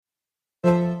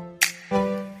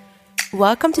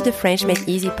Welcome to the French Made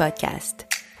Easy podcast,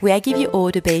 where I give you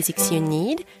all the basics you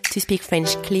need to speak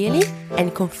French clearly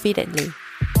and confidently.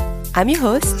 I'm your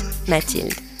host,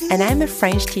 Mathilde, and I'm a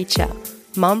French teacher,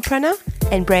 mompreneur,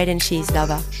 and bread and cheese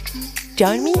lover.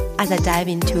 Join me as I dive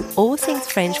into all things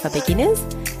French for beginners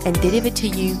and deliver to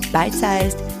you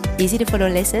bite-sized, easy-to-follow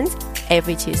lessons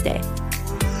every Tuesday.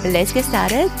 Let's get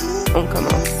started. On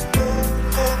commence.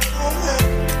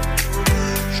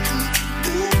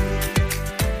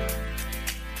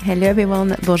 Hello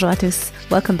everyone, bonjour à tous.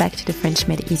 Welcome back to the French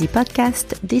Made Easy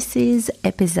podcast. This is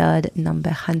episode number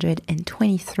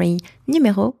 123,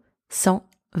 numéro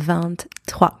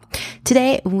 123.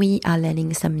 Today we are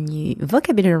learning some new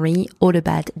vocabulary all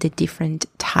about the different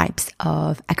types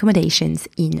of accommodations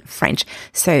in French.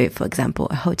 So for example,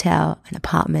 a hotel, an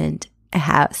apartment, a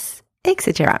house,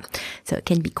 etc. So it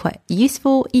can be quite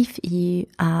useful if you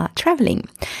are traveling.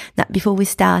 Now, before we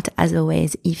start, as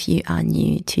always, if you are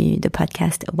new to the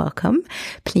podcast, welcome.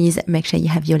 Please make sure you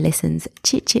have your lessons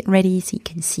cheat sheet ready so you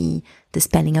can see the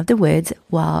spelling of the words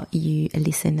while you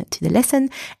listen to the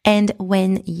lesson. And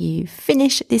when you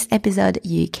finish this episode,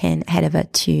 you can head over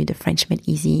to the French Made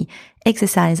Easy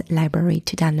exercise library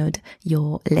to download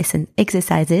your lesson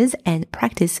exercises and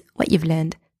practice what you've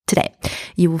learned today.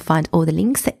 You will find all the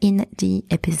links in the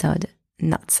episode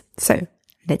notes. So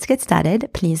let's get started.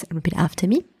 Please repeat after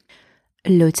me.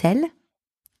 L'hôtel,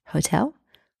 hotel,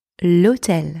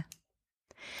 l'hôtel.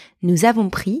 Nous avons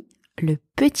pris le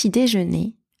petit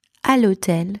déjeuner à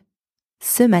l'hôtel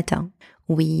ce matin.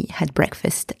 We had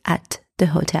breakfast at the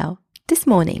hotel this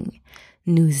morning.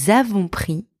 Nous avons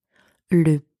pris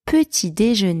le petit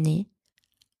déjeuner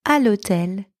à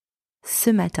l'hôtel ce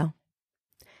matin.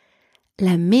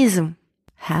 La maison,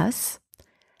 house,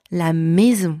 la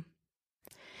maison.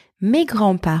 Mes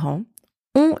grands-parents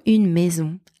ont une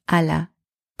maison à la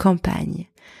campagne.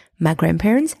 My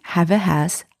grandparents have a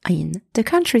house in the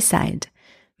countryside.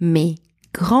 Mes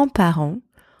grands-parents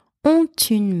ont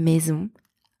une maison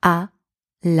à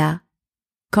la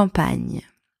campagne.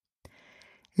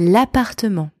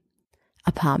 L'appartement,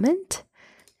 apartment,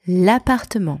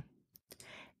 l'appartement.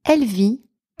 Elle vit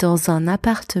dans un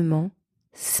appartement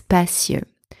spacieux.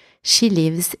 She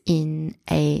lives in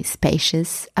a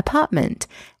spacious apartment.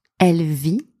 Elle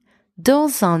vit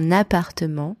dans un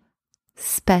appartement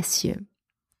spacieux.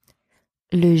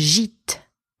 Le gîte,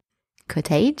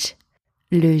 cottage,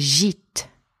 le gîte.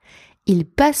 Ils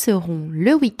passeront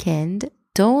le week-end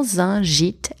dans un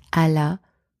gîte à la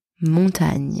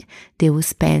montagne. They will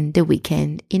spend the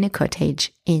weekend in a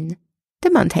cottage in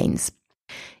the mountains.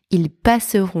 Ils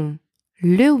passeront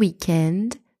le week-end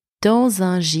dans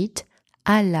un gîte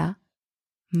à la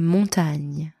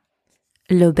montagne.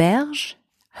 L'auberge,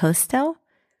 hostel,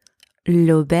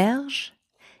 l'auberge.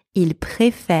 Ils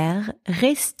préfèrent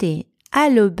rester à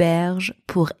l'auberge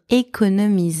pour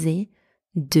économiser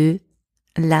de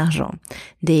l'argent.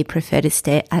 They prefer to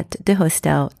stay at the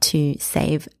hostel to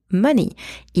save money.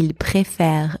 Ils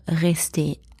préfèrent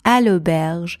rester à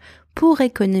l'auberge pour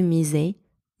économiser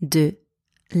de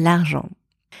l'argent.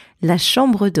 La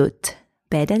chambre d'hôte,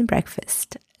 bed and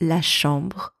breakfast. La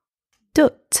chambre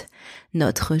d'hôte.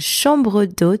 Notre chambre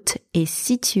d'hôte est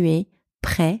située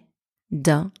près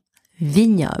d'un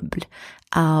vignoble.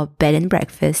 Our bed and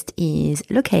breakfast is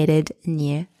located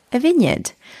near a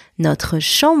vineyard. Notre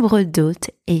chambre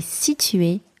d'hôte est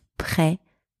située près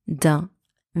d'un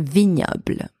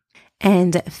vignoble.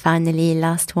 And finally,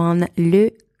 last one,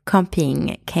 le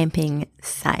camping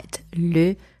site.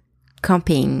 Le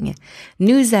camping.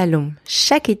 Nous allons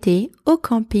chaque été au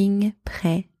camping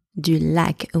près du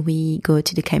lac. We go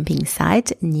to the camping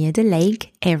site near the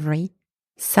lake every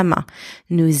summer.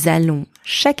 Nous allons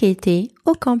chaque été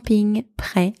au camping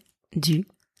près du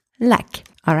lac.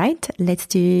 All right, let's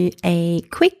do a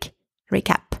quick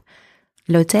recap.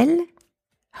 L'hôtel,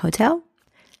 hotel,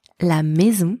 la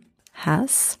maison,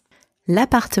 house,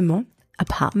 l'appartement,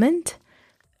 apartment,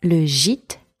 le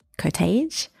gîte,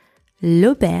 cottage,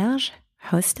 l'auberge,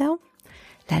 hostel,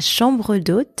 la chambre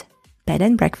d'hôte, bed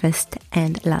and breakfast,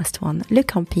 and last one, le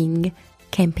camping,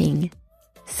 camping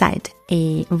site.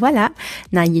 Et voilà,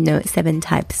 now you know 7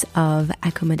 types of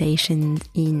accommodations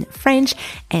in French,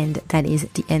 and that is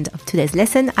the end of today's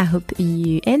lesson. I hope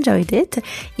you enjoyed it.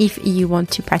 If you want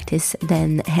to practice,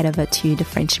 then head over to the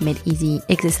French Made Easy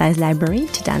exercise library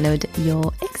to download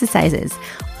your exercises.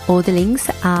 All the links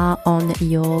are on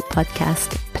your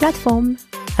podcast platform.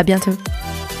 À bientôt.